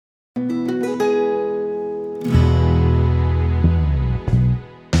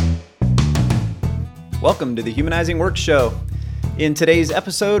Welcome to the Humanizing Work Show. In today's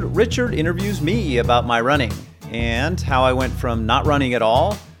episode, Richard interviews me about my running and how I went from not running at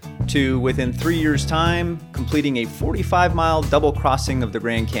all to, within 3 years' time, completing a 45-mile double crossing of the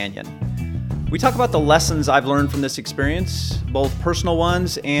Grand Canyon. We talk about the lessons I've learned from this experience, both personal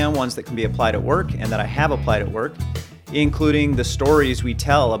ones and ones that can be applied at work and that I have applied at work, including the stories we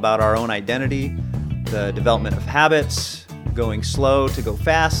tell about our own identity, the development of habits, going slow to go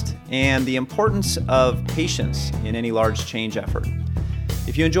fast, and the importance of patience in any large change effort.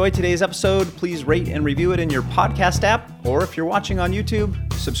 If you enjoyed today's episode, please rate and review it in your podcast app, or if you're watching on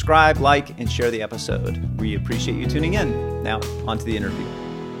YouTube, subscribe, like, and share the episode. We appreciate you tuning in. Now, on to the interview.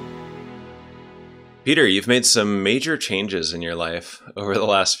 Peter, you've made some major changes in your life over the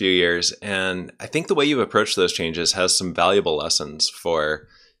last few years, and I think the way you've approached those changes has some valuable lessons for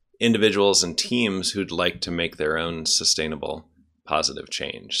individuals and teams who'd like to make their own sustainable, positive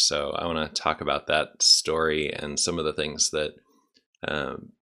change. So I want to talk about that story and some of the things that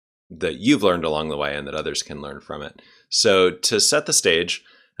that you've learned along the way and that others can learn from it. So to set the stage,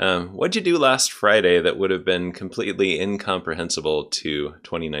 what'd you do last Friday that would have been completely incomprehensible to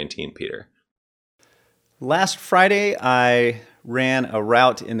 2019, Peter? Last Friday, I ran a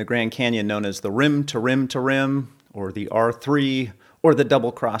route in the Grand Canyon known as the Rim to Rim to Rim, or the R3, or the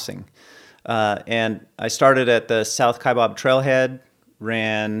double crossing. And I started at the South Kaibab Trailhead,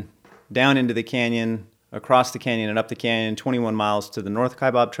 ran down into the canyon, across the canyon and up the canyon, 21 miles to the North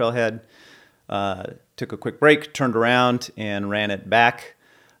Kaibab Trailhead. Took a quick break, turned around, and ran it back,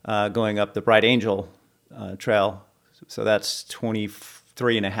 going up the Bright Angel Trail. So that's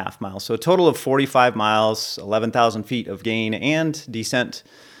 23 and a half miles. So a total of 45 miles, 11,000 feet of gain and descent.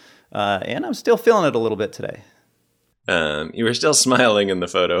 And I'm still feeling it a little bit today. You were still smiling in the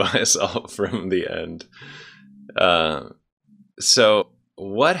photo I saw from the end. So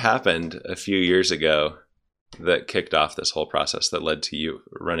what happened a few years ago that kicked off this whole process that led to you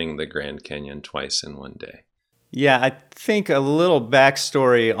running the Grand Canyon twice in one day? Yeah, I think a little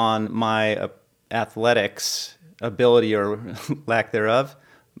backstory on my athletics ability or lack thereof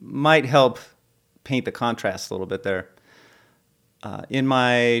might help paint the contrast a little bit there. In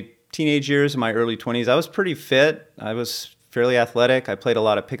my teenage years, in my early 20s, I was pretty fit. I was fairly athletic. I played a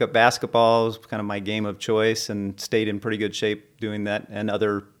lot of pickup basketball. It was kind of my game of choice and stayed in pretty good shape doing that and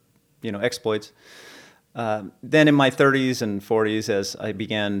other, exploits. Then in my 30s and 40s, as I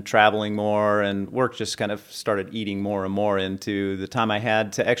began traveling more and work just kind of started eating more and more into the time I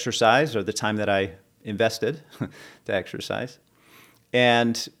had to exercise or the time that I invested to exercise.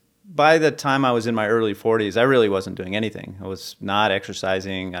 And by the time I was in my early 40s, I really wasn't doing anything. I was not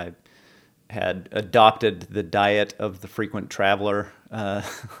exercising. I had adopted the diet of the frequent traveler,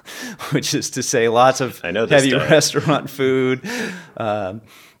 which is to say lots of heavy restaurant food,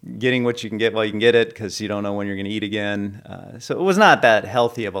 getting what you can get while you can get it because you don't know when you're going to eat again. So it was not that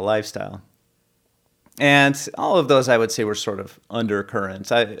healthy of a lifestyle. And all of those, I would say, were sort of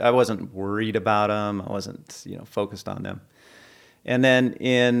undercurrents. I wasn't worried about them. I wasn't, focused on them. And then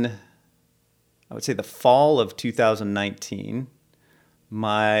in, I would say, the fall of 2019,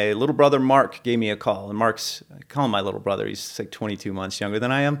 my little brother Mark gave me a call. And I call him my little brother. He's like 22 months younger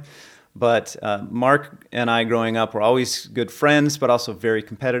than I am. But Mark and I growing up were always good friends, but also very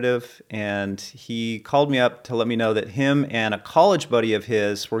competitive. And he called me up to let me know that him and a college buddy of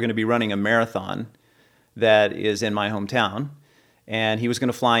his were going to be running a marathon that is in my hometown. And he was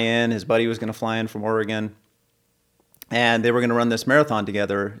going to fly in. His buddy was going to fly in from Oregon. And they were going to run this marathon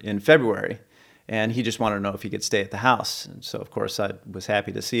together in February. And he just wanted to know if he could stay at the house. And so, of course, I was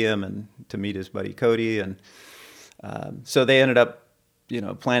happy to see him and to meet his buddy Cody. And so they ended up,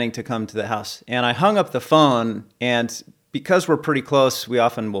 planning to come to the house. And I hung up the phone. And because we're pretty close, we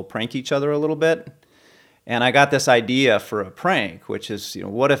often will prank each other a little bit. And I got this idea for a prank, which is,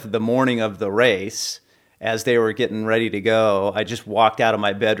 what if the morning of the race, as they were getting ready to go, I just walked out of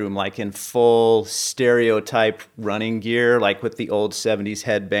my bedroom like in full stereotype running gear, like with the old 70s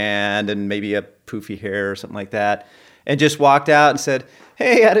headband and maybe a poofy hair or something like that, and just walked out and said,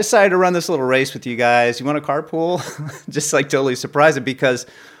 hey, I decided to run this little race with you guys. You want a carpool? Just like totally surprised him because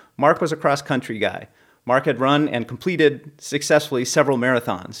Mark was a cross-country guy. Mark had run and completed successfully several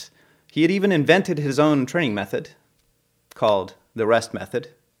marathons. He had even invented his own training method called the rest method.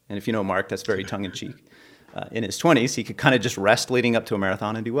 And if you know Mark, that's very tongue-in-cheek. In his 20s, he could kind of just rest leading up to a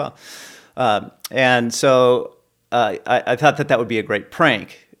marathon and do well. And so I thought that would be a great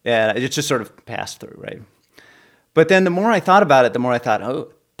prank. And it just sort of passed through, right? But then the more I thought about it, the more I thought,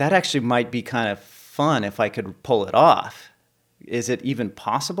 oh, that actually might be kind of fun if I could pull it off. Is it even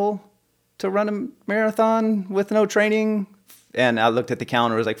possible to run a marathon with no training? And I looked at the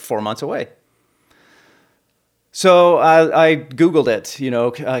calendar, it was like 4 months away. So I Googled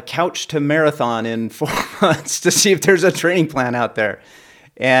it, couch to marathon in 4 months to see if there's a training plan out there.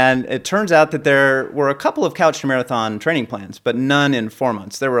 And it turns out that there were a couple of couch to marathon training plans, but none in 4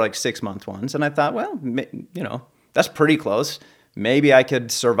 months. There were like 6-month ones. And I thought, well, that's pretty close. Maybe I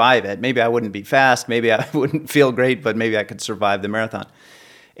could survive it. Maybe I wouldn't be fast. Maybe I wouldn't feel great, but maybe I could survive the marathon.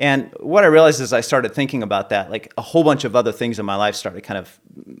 And what I realized is I started thinking about that, like a whole bunch of other things in my life started kind of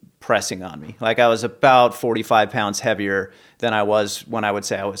pressing on me. Like I was about 45 pounds heavier than I was when I would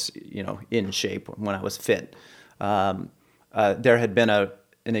say I was, in shape, when I was fit. There had been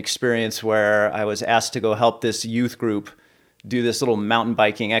an experience where I was asked to go help this youth group do this little mountain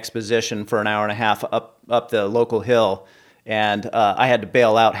biking exposition for an hour and a half up the local hill. And I had to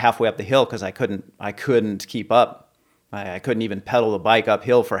bail out halfway up the hill because I couldn't keep up. I couldn't even pedal the bike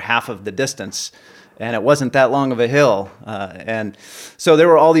uphill for half of the distance. And it wasn't that long of a hill. And so there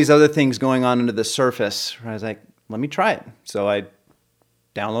were all these other things going on under the surface. I was like, let me try it. So I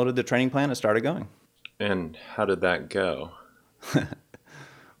downloaded the training plan and started going. And how did that go?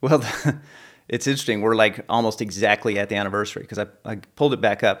 Well, it's interesting. We're like almost exactly at the anniversary because I pulled it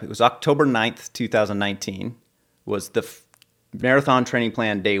back up. It was October 9th, 2019 was the marathon training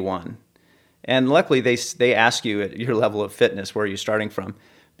plan day one. And luckily, they ask you at your level of fitness, where are you starting from?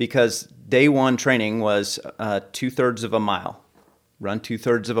 Because day one training was 2/3 of a mile. Run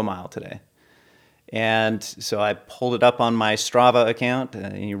 2/3 of a mile today. And so I pulled it up on my Strava account.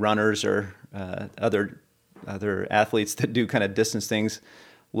 Any runners or other athletes that do kind of distance things,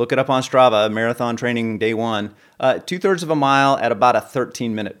 look it up on Strava, marathon training day one. 2/3 of a mile at about a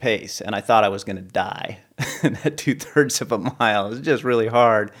 13-minute pace. And I thought I was going to die at 2/3 of a mile. It was just really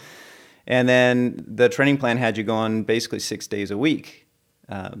hard. And then the training plan had you going basically 6 days a week.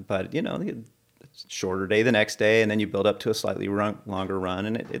 But, shorter day the next day, and then you build up to a slightly longer run.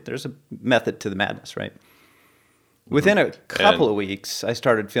 And there's a method to the madness, right? Within a couple of weeks, I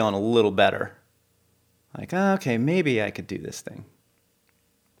started feeling a little better. Like, okay, maybe I could do this thing.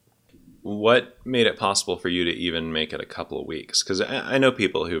 What made it possible for you to even make it a couple of weeks? Because I know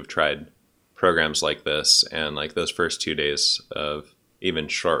people who've tried programs like this, and like those first 2 days of even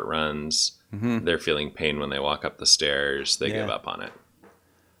short runs, they're feeling pain when they walk up the stairs. They give up on it.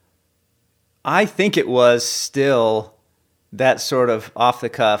 I think it was still that sort of off the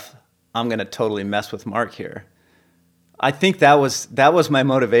cuff, I'm going to totally mess with Mark here. I think that was my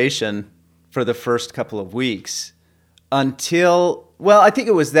motivation for the first couple of weeks I think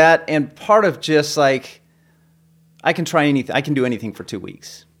it was that, and part of just like, I can try anything, I can do anything for 2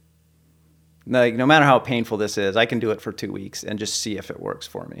 weeks. Like, no matter how painful this is, I can do it for 2 weeks and just see if it works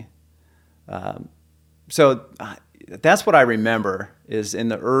for me. So that's what I remember is in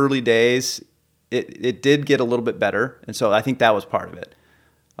the early days, it did get a little bit better. And so I think that was part of it.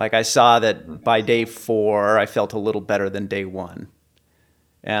 Like I saw that by day 4, I felt a little better than day 1.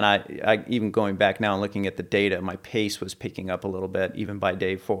 And I even going back now and looking at the data, my pace was picking up a little bit even by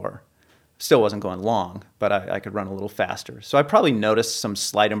day 4. Still wasn't going long, but I could run a little faster. So I probably noticed some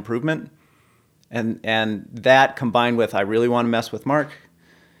slight improvement. And that combined with I really want to mess with Mark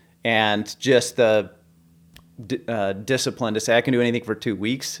and just the discipline to say I can do anything for 2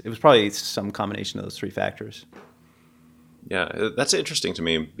 weeks, it was probably some combination of those 3 factors. Yeah, that's interesting to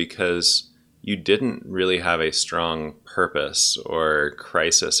me because you didn't really have a strong purpose or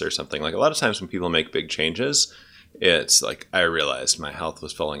crisis or something. Like a lot of times when people make big changes, it's like I realized my health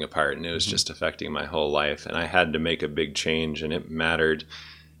was falling apart and it was just affecting my whole life and I had to make a big change and it mattered.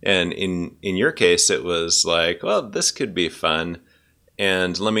 And in your case, it was like, well, this could be fun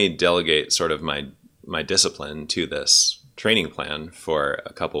and let me delegate sort of my discipline to this training plan for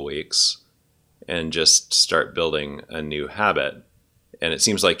a couple weeks and just start building a new habit. And it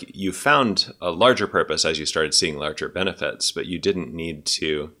seems like you found a larger purpose as you started seeing larger benefits, but you didn't need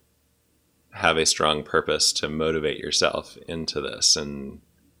to have a strong purpose to motivate yourself into this and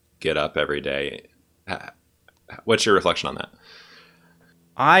get up every day. What's your reflection on that?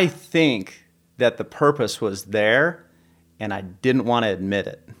 I think that the purpose was there and I didn't want to admit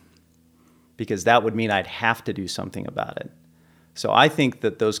it because that would mean I'd have to do something about it. So I think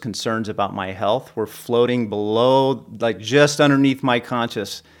that those concerns about my health were floating below, like just underneath my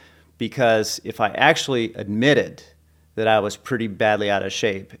conscious, because if I actually admitted that I was pretty badly out of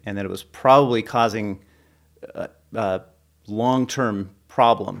shape and that it was probably causing long-term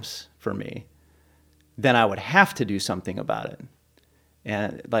problems for me, then I would have to do something about it.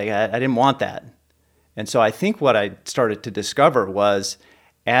 And like I didn't want that. And so I think what I started to discover was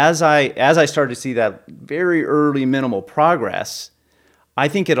as I started to see that very early minimal progress, I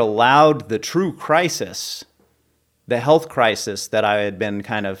think it allowed the true crisis, the health crisis that I had been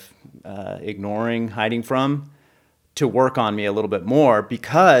kind of ignoring, hiding from, to work on me a little bit more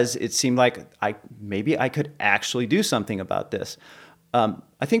because it seemed like maybe I could actually do something about this.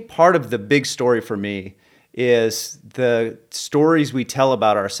 I think part of the big story for me is the stories we tell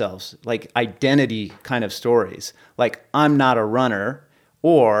about ourselves, like identity kind of stories, like I'm not a runner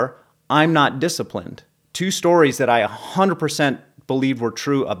or I'm not disciplined. Two stories that I 100% believed were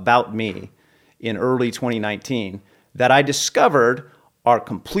true about me in early 2019 that I discovered are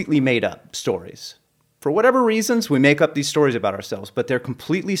completely made up stories. For whatever reasons, we make up these stories about ourselves, but they're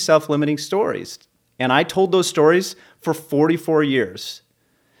completely self-limiting stories. And I told those stories for 44 years.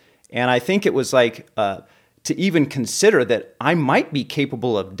 And I think it was like to even consider that I might be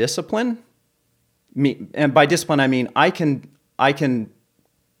capable of discipline. And by discipline, I mean I can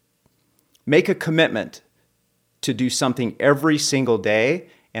make a commitment to do something every single day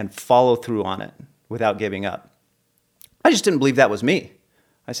and follow through on it without giving up. I just didn't believe that was me.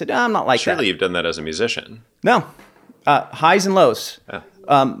 I said, I'm not like that. Surely you've done that as a musician. No. Highs and lows. Oh.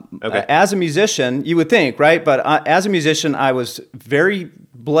 Okay. As a musician, you would think, right? But as a musician, I was very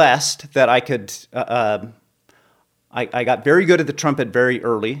blessed that I could, I got very good at the trumpet very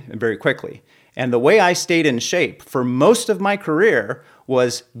early and very quickly. And the way I stayed in shape for most of my career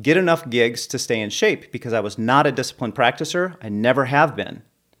was get enough gigs to stay in shape because I was not a disciplined practicer. I never have been.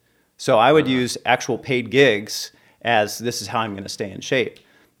 So I would use actual paid gigs as this is how I'm going to stay in shape.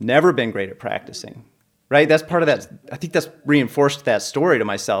 Never been great at practicing, right? That's part of that. I think that's reinforced that story to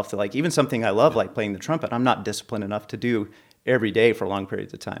myself that like even something I love, like playing the trumpet, I'm not disciplined enough to do every day for long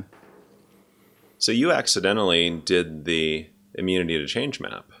periods of time. So you accidentally did the immunity to change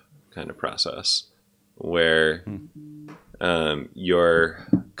map kind of process where your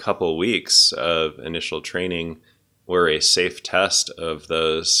couple weeks of initial training were a safe test of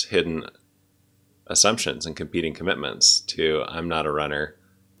those hidden assumptions and competing commitments to I'm not a runner.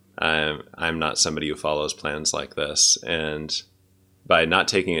 I'm not somebody who follows plans like this. And by not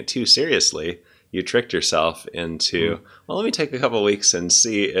taking it too seriously, you tricked yourself into, well, let me take a couple of weeks and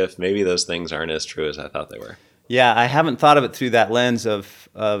see if maybe those things aren't as true as I thought they were. Yeah, I haven't thought of it through that lens of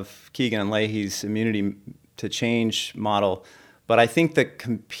Keegan and Leahy's immunity to change model. But I think the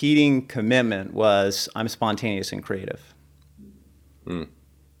competing commitment was I'm spontaneous and creative.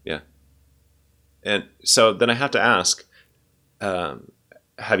 Yeah. And so then I have to ask,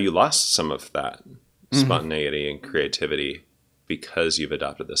 have you lost some of that spontaneity and creativity because you've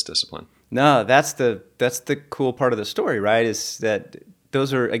adopted this discipline? No, that's the cool part of the story, right? Is that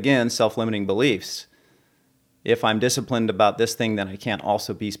those are, again, self-limiting beliefs. If I'm disciplined about this thing, then I can't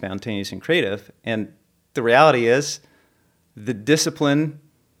also be spontaneous and creative. And the reality is the discipline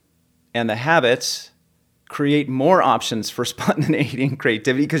and the habits create more options for spontaneity and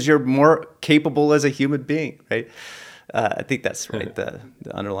creativity because you're more capable as a human being, right? I think that's right, the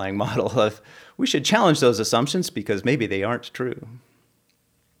underlying model of we should challenge those assumptions because maybe they aren't true.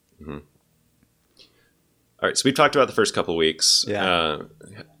 Mm-hmm. All right, so we talked about the first couple of weeks. Yeah.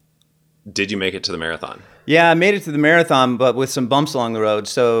 Did you make it to the marathon? Yeah, I made it to the marathon, but with some bumps along the road.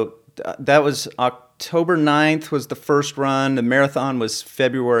 So that was October 9th was the first run. The marathon was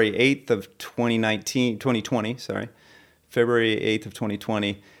February 8th of 2020, February 8th of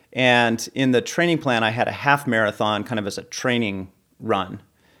 2020. And in the training plan, I had a half marathon kind of as a training run.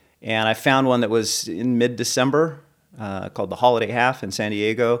 And I found one that was in mid-December called the Holiday Half in San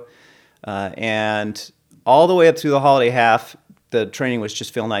Diego. And all the way up through the Holiday Half, the training was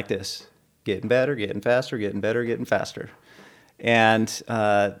just feeling like this. Getting better, getting faster, getting better, getting faster. And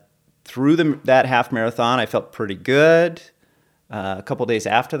through that half marathon, I felt pretty good. A couple days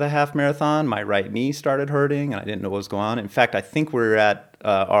after the half marathon, my right knee started hurting, and I didn't know what was going on. In fact, I think we were at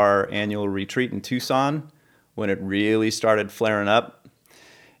our annual retreat in Tucson when it really started flaring up.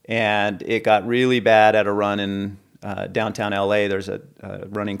 And it got really bad at a run in downtown LA. There's a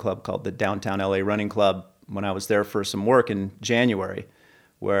running club called the Downtown LA Running Club when I was there for some work in January,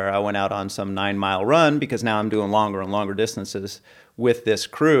 where I went out on some 9-mile run because now I'm doing longer and longer distances with this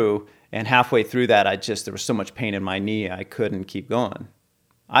crew. And halfway through that, there was so much pain in my knee, I couldn't keep going.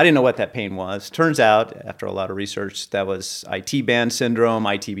 I didn't know what that pain was. Turns out, after a lot of research, that was IT band syndrome,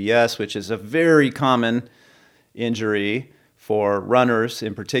 ITBS, which is a very common injury for runners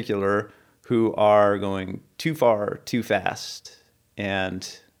in particular who are going too far, too fast.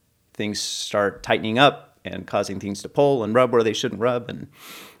 And things start tightening up and causing things to pull and rub where they shouldn't rub. And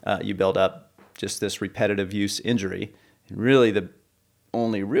you build up just this repetitive use injury. And really, the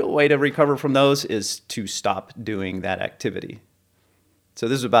only real way to recover from those is to stop doing that activity. So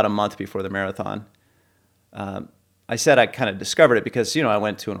this was about a month before the marathon. I said I kind of discovered it because, I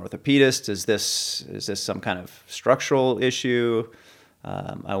went to an orthopedist. Is this some kind of structural issue?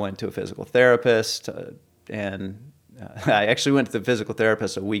 I went to a physical therapist, and I actually went to the physical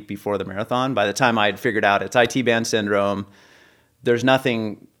therapist a week before the marathon. By the time I had figured out it's IT band syndrome, there's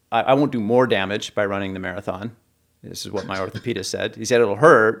nothing, I won't do more damage by running the marathon. This is what my orthopedist said. He said it'll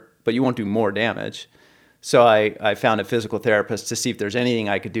hurt, but you won't do more damage. So I found a physical therapist to see if there's anything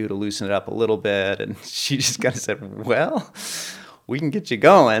I could do to loosen it up a little bit. And she just kind of said, well, we can get you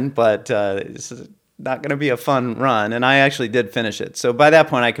going, but this is not going to be a fun run. And I actually did finish it. So by that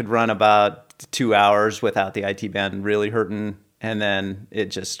point, I could run about 2 hours without the IT band really hurting, and then it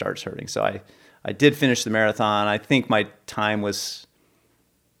just starts hurting. So I did finish the marathon. I think my time was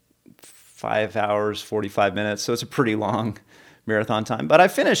 5 hours, 45 minutes. So it's a pretty long marathon time, but I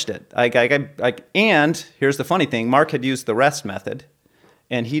finished it. And here's the funny thing. Mark had used the rest method,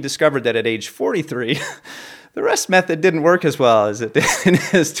 and he discovered that at age 43, the rest method didn't work as well as it did in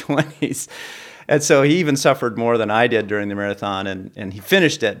his 20s. And so he even suffered more than I did during the marathon, and he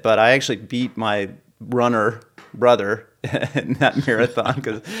finished it. But I actually beat my runner brother in that marathon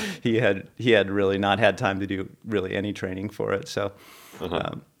because he had really not had time to do really any training for it. So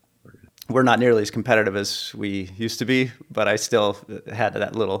we're not nearly as competitive as we used to be, but I still had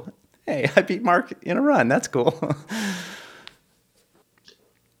that little, hey, I beat Mark in a run. That's cool.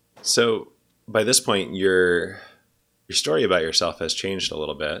 So by this point, your story about yourself has changed a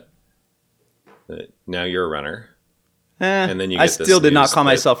little bit. Now you're a runner. And then you get I still did not call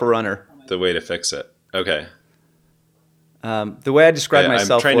myself a runner. The way to fix it. Okay. The way I described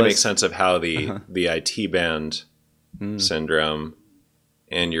myself I'm trying to make sense of how the IT band syndrome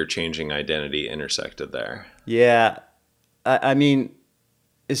and your changing identity intersected there. Yeah. I mean,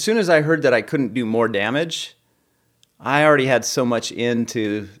 as soon as I heard that I couldn't do more damage, I already had so much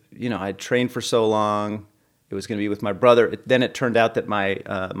into, I'd trained for so long. It was going to be with my brother. Then it turned out that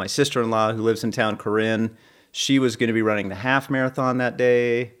my sister-in-law, who lives in town, Corinne, she was going to be running the half marathon that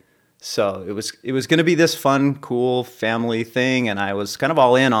day. So it was going to be this fun, cool family thing, and I was kind of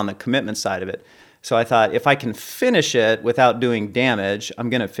all in on the commitment side of it. So I thought, if I can finish it without doing damage, I'm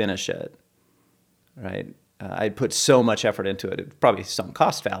going to finish it, right? I put so much effort into it. It's probably some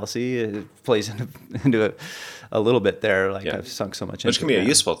cost fallacy. It plays into a little bit there. Like I've sunk so much into it. Which can be a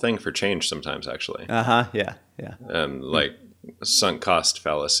useful thing for change sometimes, actually. Yeah. Like sunk cost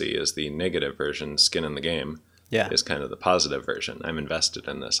fallacy is the negative version, skin in the game. Yeah. Is kind of the positive version. I'm invested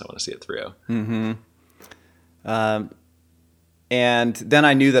in this. I want to see it through. Mm-hmm. And then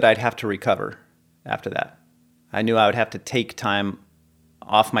I knew that I'd have to recover after that. I knew I would have to take time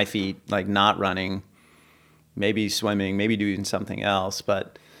off my feet, like not running, maybe swimming, maybe doing something else.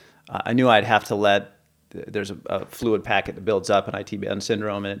 But I knew I'd have to there's a fluid packet that builds up in IT band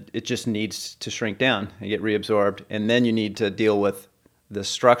syndrome, and it just needs to shrink down and get reabsorbed. And then you need to deal with the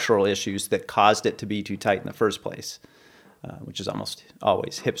structural issues that caused it to be too tight in the first place, which is almost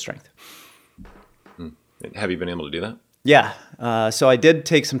always hip strength. Have you been able to do that? Yeah. So I did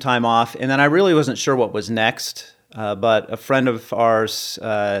take some time off, and then I really wasn't sure what was next. But a friend of ours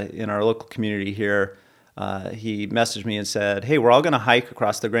in our local community here, he messaged me and said, hey, we're all going to hike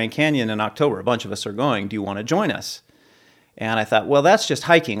across the Grand Canyon in October. A bunch of us are going. Do you want to join us? And I thought, well, that's just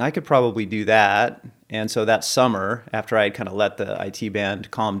hiking. I could probably do that. And so that summer, after I had kind of let the IT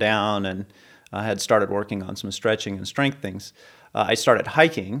band calm down and I had started working on some stretching and strength things, I started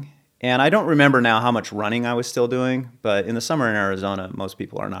hiking. And I don't remember now how much running I was still doing, but in the summer in Arizona, most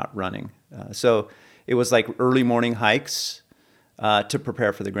people are not running. So it was like early morning hikes to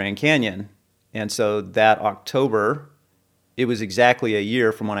prepare for the Grand Canyon. And so that October, it was exactly a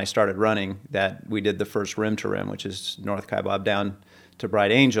year from when I started running that we did the first rim to rim, which is North Kaibab down to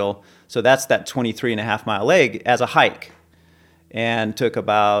Bright Angel. So that's that 23 and a half mile leg as a hike, and took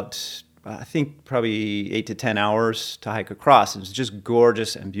about, I think, probably 8 to 10 hours to hike across. It was just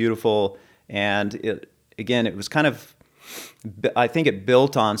gorgeous and beautiful. And it was kind of, I think it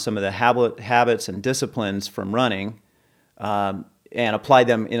built on some of the habits and disciplines from running, and applied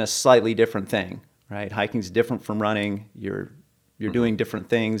them in a slightly different thing, right? Hiking's different from running. You're doing different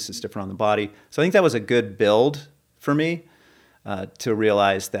things. It's different on the body. So I think that was a good build for me to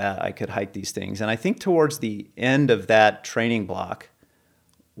realize that I could hike these things. And I think towards the end of that training block,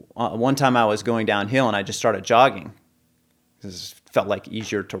 one time I was going downhill and I just started jogging. It felt like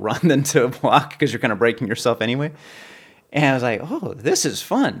easier to run than to walk because you're kind of breaking yourself anyway. And I was like, oh, this is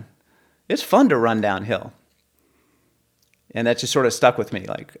fun. It's fun to run downhill. And that just sort of stuck with me.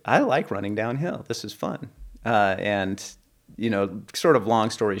 Like, I like running downhill. This is fun. And, sort of long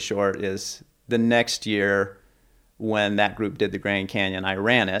story short is the next year when that group did the Grand Canyon, I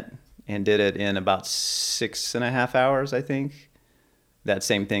ran it and did it in about 6.5 hours, I think. That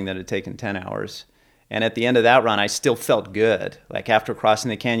same thing that had taken 10 hours. And at the end of that run, I still felt good. Like after crossing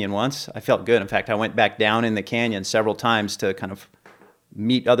the canyon once, I felt good. In fact, I went back down in the canyon several times to kind of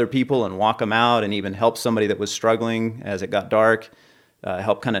meet other people and walk them out, and even help somebody that was struggling as it got dark,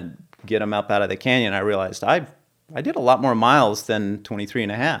 help kind of get them up out of the canyon. I realized I did a lot more miles than 23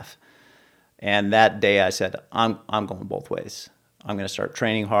 and a half. And that day I said, I'm going both ways. I'm going to start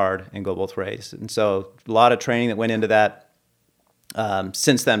training hard and go both ways. And so a lot of training that went into that.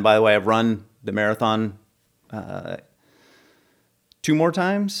 Since then, by the way, I've run the marathon 2 more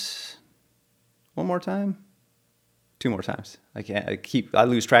times, 1 more time, 2 more times. I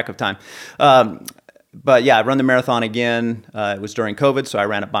lose track of time. But yeah, I run the marathon again. It was during COVID, so I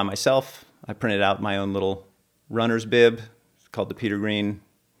ran it by myself. I printed out my own little runner's bib. It's called the Peter Green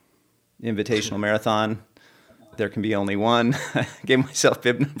Invitational Marathon. There can be only one. I gave myself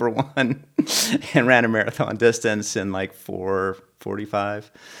bib number 1 and ran a marathon distance in like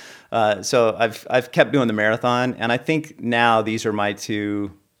 4:45. So I've kept doing the marathon, and I think now these are my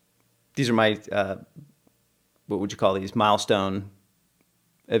what would you call these, milestone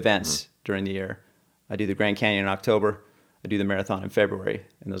events during the year. I do the Grand Canyon in October. I do the marathon in February,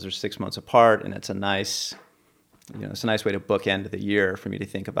 and those are 6 months apart. And it's a nice way to bookend the year for me to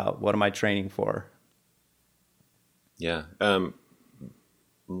think about, what am I training for? Yeah.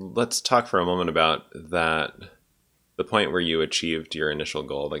 Let's talk for a moment about that, the point where you achieved your initial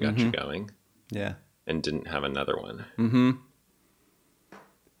goal that got you going. Yeah. And didn't have another one. Mm-hmm.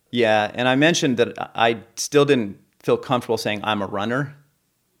 Yeah. And I mentioned that I still didn't feel comfortable saying I'm a runner.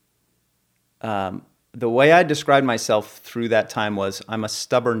 The way I described myself through that time was, I'm a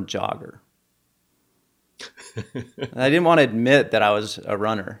stubborn jogger. I didn't want to admit that I was a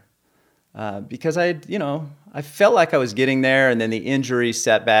runner. Because I felt like I was getting there, and then the injury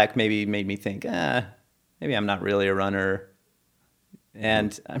setback maybe made me think, maybe I'm not really a runner,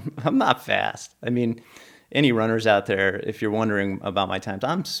 and I'm not fast. I mean, any runners out there, if you're wondering about my times,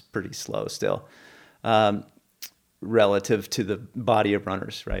 I'm pretty slow still, relative to the body of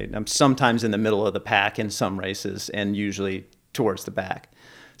runners, right? I'm sometimes in the middle of the pack in some races, and usually towards the back.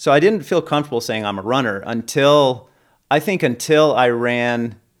 So I didn't feel comfortable saying I'm a runner until I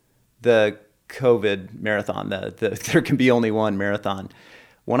ran the COVID marathon, the There Can Be Only One marathon.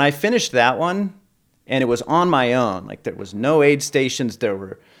 When I finished that one, and it was on my own, like there was no aid stations, there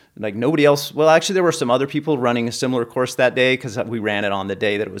were like nobody else. Well, actually there were some other people running a similar course that day, because we ran it on the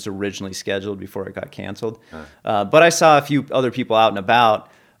day that it was originally scheduled before it got canceled. But I saw a few other people out and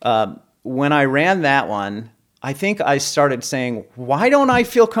about. When I ran that one, I think I started saying, why don't I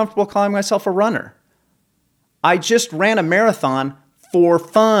feel comfortable calling myself a runner? I just ran a marathon for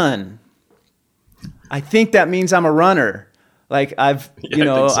fun. I think that means I'm a runner. Like I'm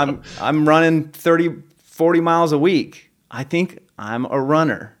running 30, 40 miles a week. I think I'm a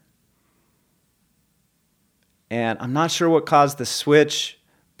runner. And I'm not sure what caused the switch,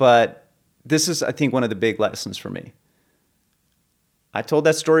 but this is, I think, one of the big lessons for me. I told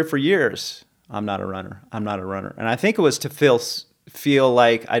that story for years. I'm not a runner. I'm not a runner. And I think it was to feel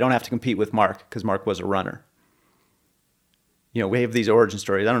like I don't have to compete with Mark, because Mark was a runner. We have these origin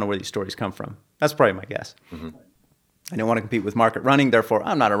stories. I don't know where these stories come from. That's probably my guess. Mm-hmm. I don't want to compete with Mark at running, therefore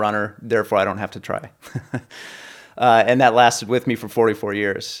I'm not a runner, therefore I don't have to try. And that lasted with me for 44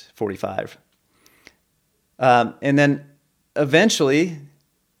 years, 45. And then eventually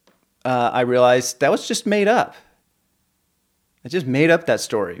I realized that was just made up. I just made up that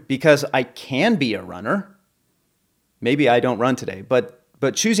story because I can be a runner. Maybe I don't run today, but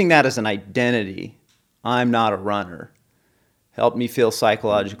choosing that as an identity, I'm not a runner, helped me feel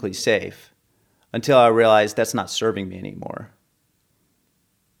psychologically safe until I realized that's not serving me anymore.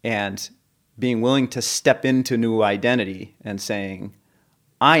 And being willing to step into new identity and saying,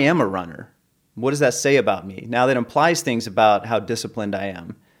 I am a runner. What does that say about me? Now that implies things about how disciplined I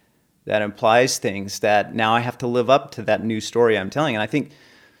am. That implies things that now I have to live up to that new story I'm telling. And I think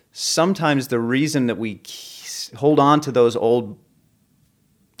sometimes the reason that we hold on to those old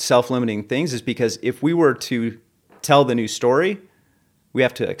self-limiting things is because if we were to tell the new story, we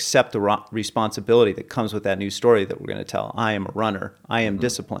have to accept the responsibility that comes with that new story that we're going to tell. I am a runner. I am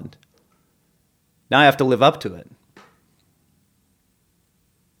disciplined. Now I have to live up to it.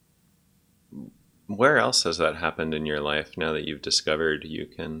 Where else has that happened in your life now that you've discovered you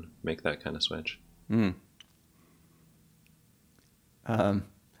can make that kind of switch?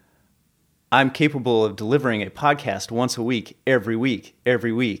 I'm capable of delivering a podcast once a week, every week,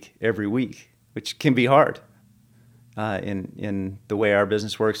 which can be hard in the way our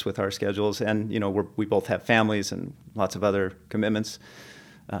business works with our schedules. And, we both have families and lots of other commitments,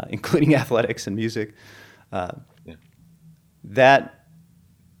 including athletics and music.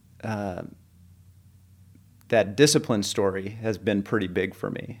 that discipline story has been pretty big for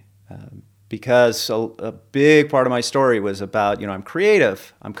me. Because a big part of my story was about, I'm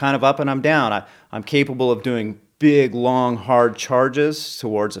creative, I'm kind of up and I'm down. I'm capable of doing big, long, hard charges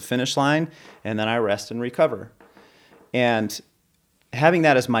towards a finish line, and then I rest and recover. And having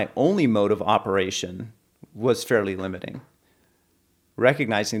that as my only mode of operation was fairly limiting.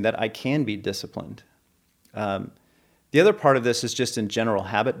 Recognizing that I can be disciplined. The other part of this is just in general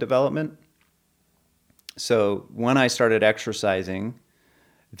habit development. So when I started exercising,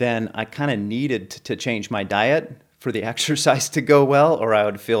 then I kind of needed to change my diet for the exercise to go well, or I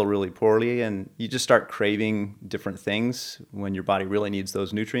would feel really poorly. And you just start craving different things when your body really needs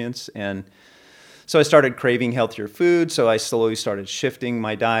those nutrients. And so I started craving healthier food. So I slowly started shifting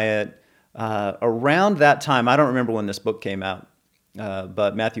my diet. Around that time, I don't remember when this book came out,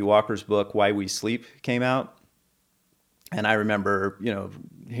 but Matthew Walker's book, Why We Sleep, came out. And I remember,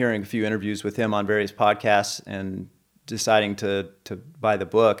 hearing a few interviews with him on various podcasts and deciding to buy the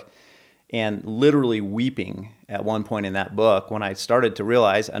book, and literally weeping at one point in that book when I started to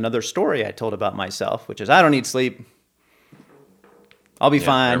realize another story I told about myself, which is I don't need sleep. I'll be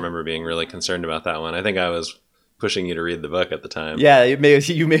fine. I remember being really concerned about that one. I think I was pushing you to read the book at the time. Yeah, you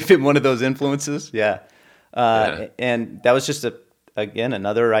may have been one of those influences. Yeah. And that was just, again,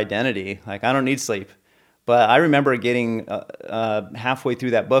 another identity. Like, I don't need sleep. But I remember getting halfway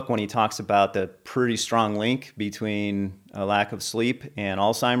through that book when he talks about the pretty strong link between a lack of sleep and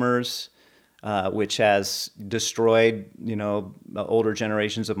Alzheimer's, which has destroyed, older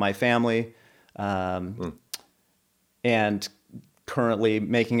generations of my family, and currently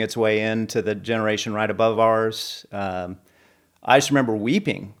making its way into the generation right above ours. I just remember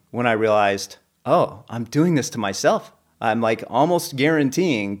weeping when I realized, oh, I'm doing this to myself. I'm like almost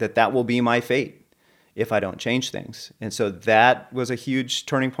guaranteeing that will be my fate if I don't change things. And so that was a huge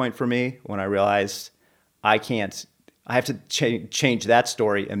turning point for me when I realized I have to change that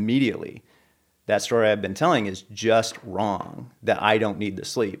story immediately. That story I've been telling is just wrong, that I don't need the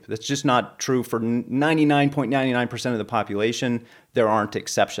sleep. That's just not true for 99.99% of the population. There aren't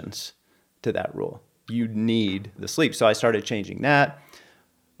exceptions to that rule. You need the sleep. So I started changing that,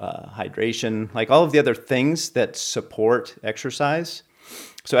 hydration, like all of the other things that support exercise.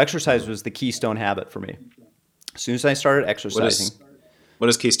 So exercise was the keystone habit for me. As soon as I started exercising. What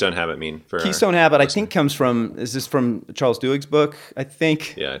does keystone habit mean? Keystone habit, I think, comes from, is this from Charles Duhigg's book? I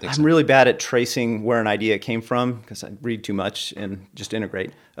think. Yeah, I think I'm really bad at tracing where an idea came from because I read too much and just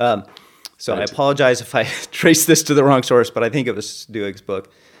integrate. So I apologize if I trace this to the wrong source, but I think it was Duhigg's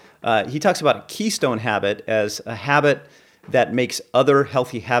book. He talks about a keystone habit as a habit that makes other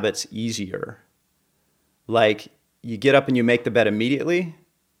healthy habits easier. Like, you get up and you make the bed immediately.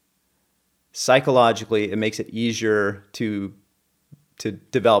 Psychologically, it makes it easier to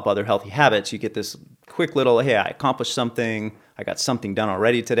develop other healthy habits. You get this quick little, hey, I accomplished something. I got something done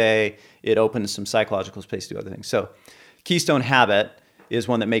already today. It opens some psychological space to do other things. So keystone habit is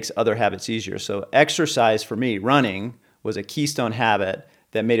one that makes other habits easier. So exercise for me, running, was a keystone habit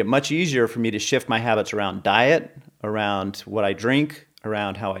that made it much easier for me to shift my habits around diet, around what I drink,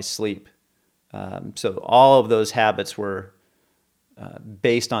 around how I sleep. So all of those habits were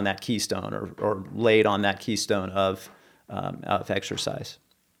based on that keystone or laid on that keystone of exercise.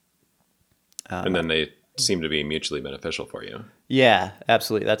 And then they seem to be mutually beneficial for you. Yeah,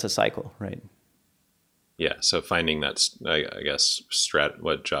 absolutely. That's a cycle, right? Yeah. So finding that's, I guess,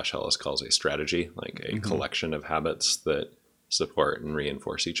 what Josh Ellis calls a strategy, like a collection of habits that support and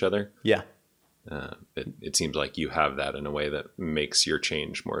reinforce each other. Yeah. It seems like you have that in a way that makes your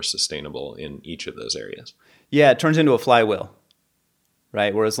change more sustainable in each of those areas. Yeah, it turns into a flywheel,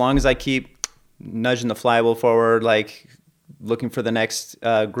 right? Where as long as I keep nudging the flywheel forward, like looking for the next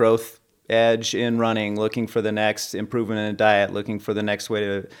growth edge in running, looking for the next improvement in a diet, looking for the next way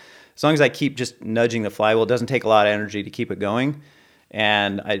to, as long as I keep just nudging the flywheel, it doesn't take a lot of energy to keep it going.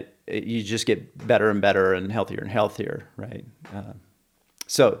 And you just get better and better and healthier, right?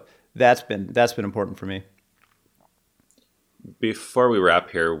 So that's been important for me. Before we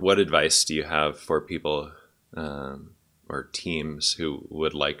wrap here, what advice do you have for people or teams who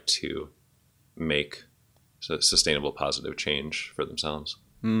would like to make sustainable, positive change for themselves?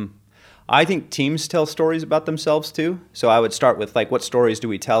 I think teams tell stories about themselves too. So I would start with, like, what stories do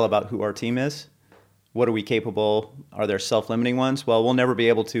we tell about who our team is? What are we capable? Are there self-limiting ones? Well, we'll never be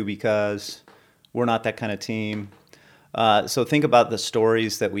able to because we're not that kind of team. So think about the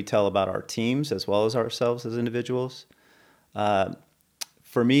stories that we tell about our teams as well as ourselves as individuals.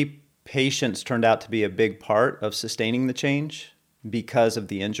 For me, patience turned out to be a big part of sustaining the change because of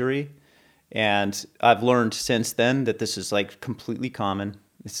the injury. And I've learned since then that this is like completely common.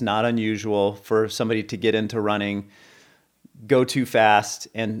 It's not unusual for somebody to get into running, go too fast,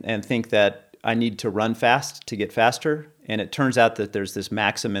 and think that I need to run fast to get faster. And it turns out that there's this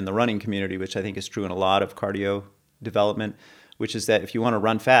maxim in the running community, which I think is true in a lot of cardio development, which is that if you want to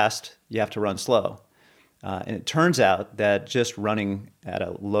run fast, you have to run slow. And it turns out that just running at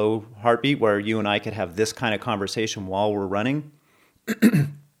a low heartbeat, where you and I could have this kind of conversation while we're running,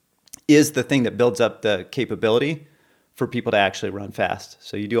 is the thing that builds up the capability for people to actually run fast.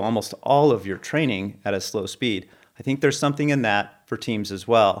 So you do almost all of your training at a slow speed. I think there's something in that for teams as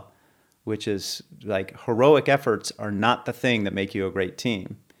well, which is like heroic efforts are not the thing that make you a great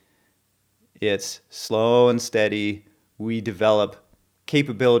team. It's slow and steady. We develop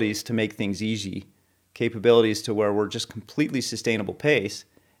capabilities to make things easy, capabilities to where we're just completely sustainable pace.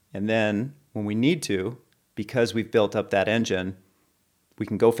 And then when we need to, because we've built up that engine, we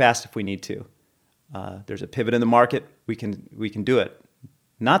can go fast if we need to. There's a pivot in the market, we can do it.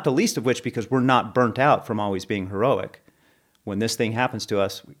 Not the least of which because we're not burnt out from always being heroic. When this thing happens to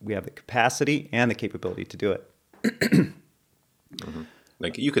us, we have the capacity and the capability to do it. Mm-hmm.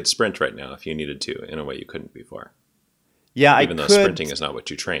 Like you could sprint right now if you needed to in a way you couldn't before. Yeah, Even though sprinting is not what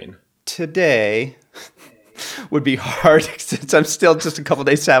you train. Today would be hard since I'm still just a couple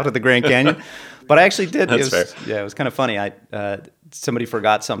days out of the Grand Canyon. But I actually did. That's fair. Yeah, it was kind of funny. Somebody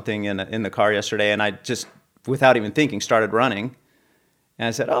forgot something in the car yesterday, and I just, without even thinking, started running. And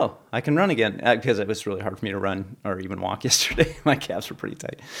I said, "Oh, I can run again," because it was really hard for me to run or even walk yesterday. My calves were pretty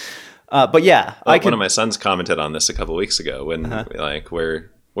tight. But yeah, one of my sons commented on this a couple weeks ago when we're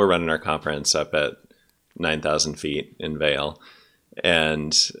running our conference up at 9,000 feet in Vail,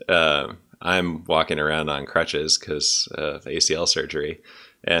 and I'm walking around on crutches because of ACL surgery,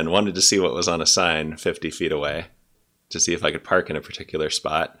 and wanted to see what was on a sign 50 feet away to see if I could park in a particular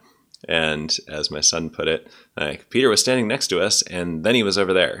spot. And as my son put it, Peter was standing next to us, and then he was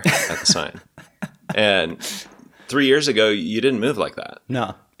over there at the sign. And 3 years ago, you didn't move like that.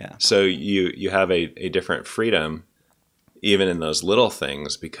 No, yeah. So you have a different freedom, even in those little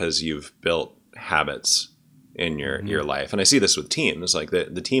things, because you've built habits in your life. And I see this with teams, like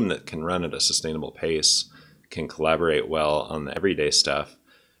the team that can run at a sustainable pace can collaborate well on the everyday stuff.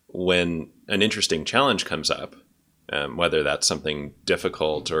 When an interesting challenge comes up, whether that's something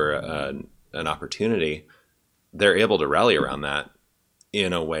difficult or an opportunity, they're able to rally around that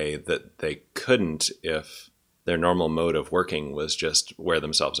in a way that they couldn't if their normal mode of working was just wear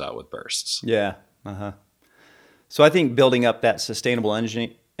themselves out with bursts. Yeah. Uh-huh. So I think building up that sustainable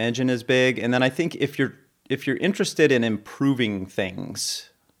engine is big. And then I think if you're interested in improving things,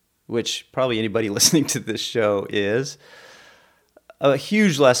 which probably anybody listening to this show is, a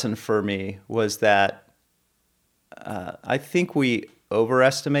huge lesson for me was that I think we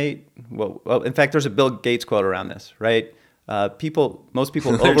overestimate. Well, in fact, there's a Bill Gates quote around this, right? Most people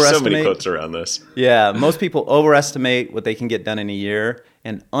overestimate. There's so many quotes around this. Yeah, most people overestimate what they can get done in a year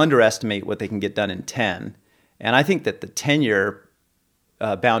and underestimate what they can get done in 10. And I think that the 10-year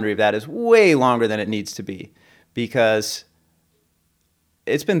boundary of that is way longer than it needs to be, because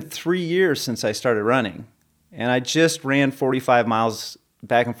it's been 3 years since I started running, and I just ran 45 miles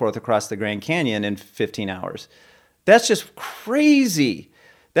back and forth across the Grand Canyon in 15 hours. That's just crazy.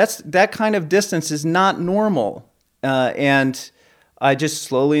 That kind of distance is not normal. And I just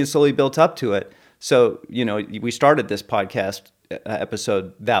slowly built up to it. So, we started this podcast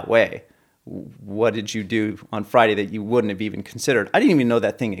episode that way. What did you do on Friday that you wouldn't have even considered? I didn't even know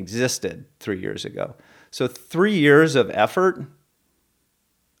that thing existed 3 years ago. So 3 years of effort,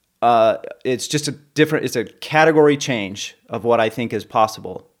 it's a category change of what I think is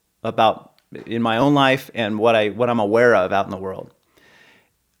possible about in my own life and what I'm aware of out in the world.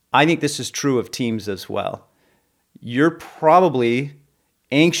 I think this is true of teams as well. You're probably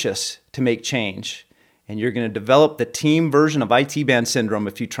anxious to make change, and you're going to develop the team version of IT band syndrome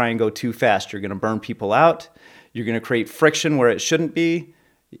if you try and go too fast. You're going to burn people out. You're going to create friction where it shouldn't be.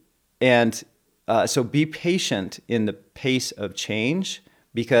 And so be patient in the pace of change,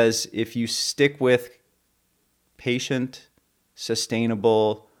 because if you stick with patient,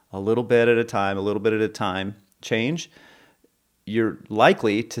 sustainable, a little bit at a time change, you're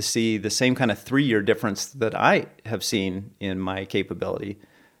likely to see the same kind of 3-year difference that I have seen in my capability.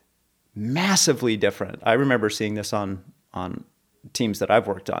 Massively different. I remember seeing this on teams that I've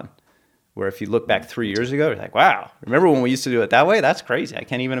worked on, where if you look back 3 years ago, you're like, wow, remember when we used to do it that way? That's crazy. I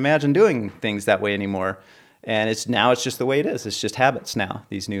can't even imagine doing things that way anymore. And it's just the way it is. It's just habits now,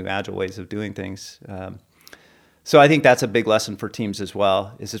 these new agile ways of doing things. So I think that's a big lesson for teams as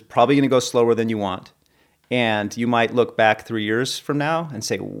well. It's probably going to go slower than you want. And you might look back 3 years from now and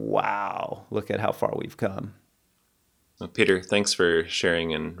say, wow, look at how far we've come. Well, Peter, thanks for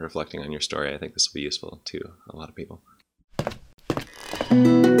sharing and reflecting on your story. I think this will be useful to a lot of people.